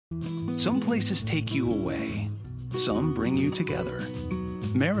Some places take you away. Some bring you together.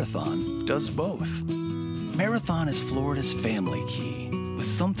 Marathon does both. Marathon is Florida's family key, with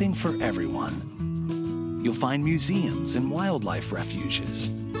something for everyone. You'll find museums and wildlife refuges,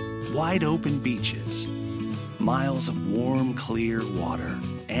 wide open beaches, miles of warm, clear water,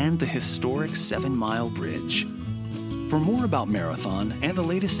 and the historic 7-mile bridge. For more about Marathon and the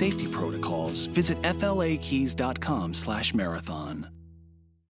latest safety protocols, visit flakeys.com/marathon.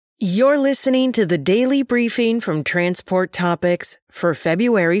 You're listening to the Daily Briefing from Transport Topics for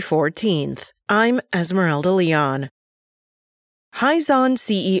February 14th. I'm Esmeralda Leon. Hyzon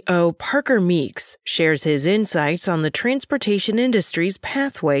CEO Parker Meeks shares his insights on the transportation industry's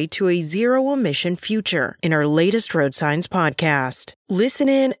pathway to a zero-emission future in our latest Road Signs podcast. Listen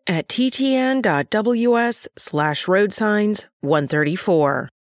in at ttn.ws/roadsigns134.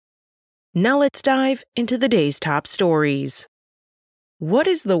 Now let's dive into the day's top stories. What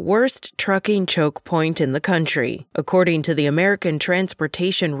is the worst trucking choke point in the country? According to the American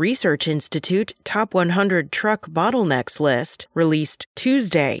Transportation Research Institute Top 100 Truck Bottlenecks list, released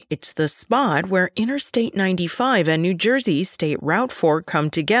Tuesday, it's the spot where Interstate 95 and New Jersey State Route 4 come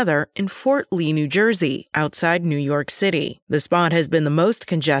together in Fort Lee, New Jersey, outside New York City. The spot has been the most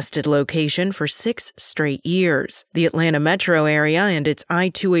congested location for 6 straight years. The Atlanta metro area and its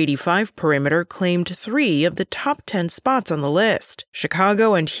I-285 perimeter claimed 3 of the top 10 spots on the list.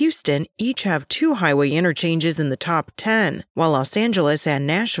 Chicago and Houston each have 2 highway interchanges in the top 10, while Los Angeles and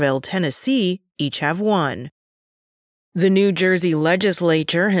Nashville, Tennessee, each have 1. The New Jersey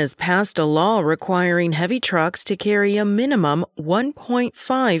legislature has passed a law requiring heavy trucks to carry a minimum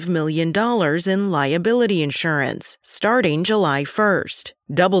 $1.5 million in liability insurance, starting July 1st.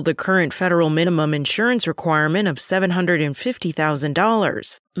 Double the current federal minimum insurance requirement of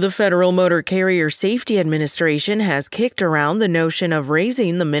 $750,000. The Federal Motor Carrier Safety Administration has kicked around the notion of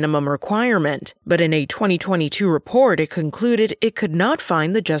raising the minimum requirement, but in a 2022 report it concluded it could not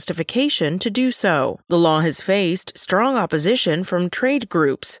find the justification to do so. The law has faced strong opposition from trade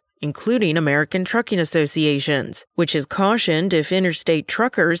groups, including American trucking associations, which has cautioned if interstate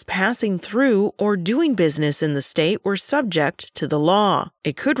truckers passing through or doing business in the state were subject to the law,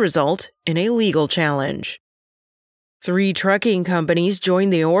 it could result in a legal challenge. 3 trucking companies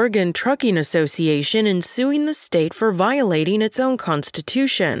joined the Oregon Trucking Association in suing the state for violating its own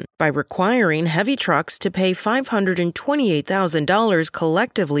constitution by requiring heavy trucks to pay $528,000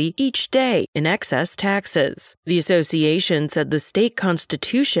 collectively each day in excess taxes. The association said the state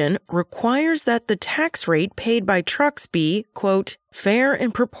constitution requires that the tax rate paid by trucks be, quote, fair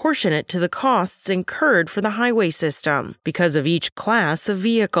and proportionate to the costs incurred for the highway system because of each class of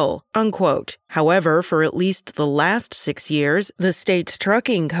vehicle, unquote. However, for at least the last 6 years, the state's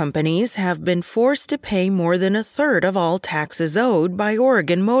trucking companies have been forced to pay more than a third of all taxes owed by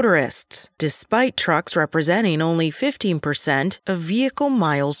Oregon motorists, despite trucks representing only 15% of vehicle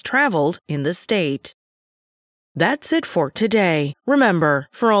miles traveled in the state. That's it for today. Remember,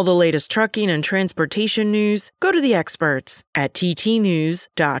 for all the latest trucking and transportation news, go to the experts at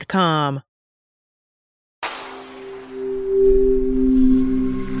ttnews.com.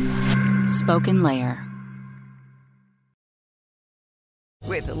 Spoken Layer.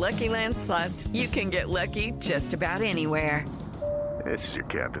 With the Lucky Land Slots, you can get lucky just about anywhere. This is your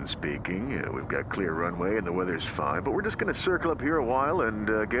captain speaking. We've got clear runway and the weather's fine, but we're just going to circle up here a while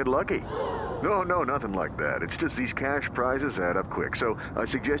and get lucky. No, nothing like that. It's just these cash prizes add up quick. So I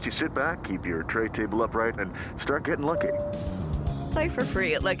suggest you sit back, keep your tray table upright, and start getting lucky. Play for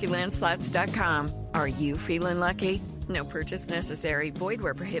free at LuckyLandSlots.com. Are you feeling lucky? No purchase necessary. Void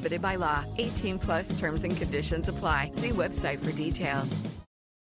where prohibited by law. 18+ terms and conditions apply. See website for details.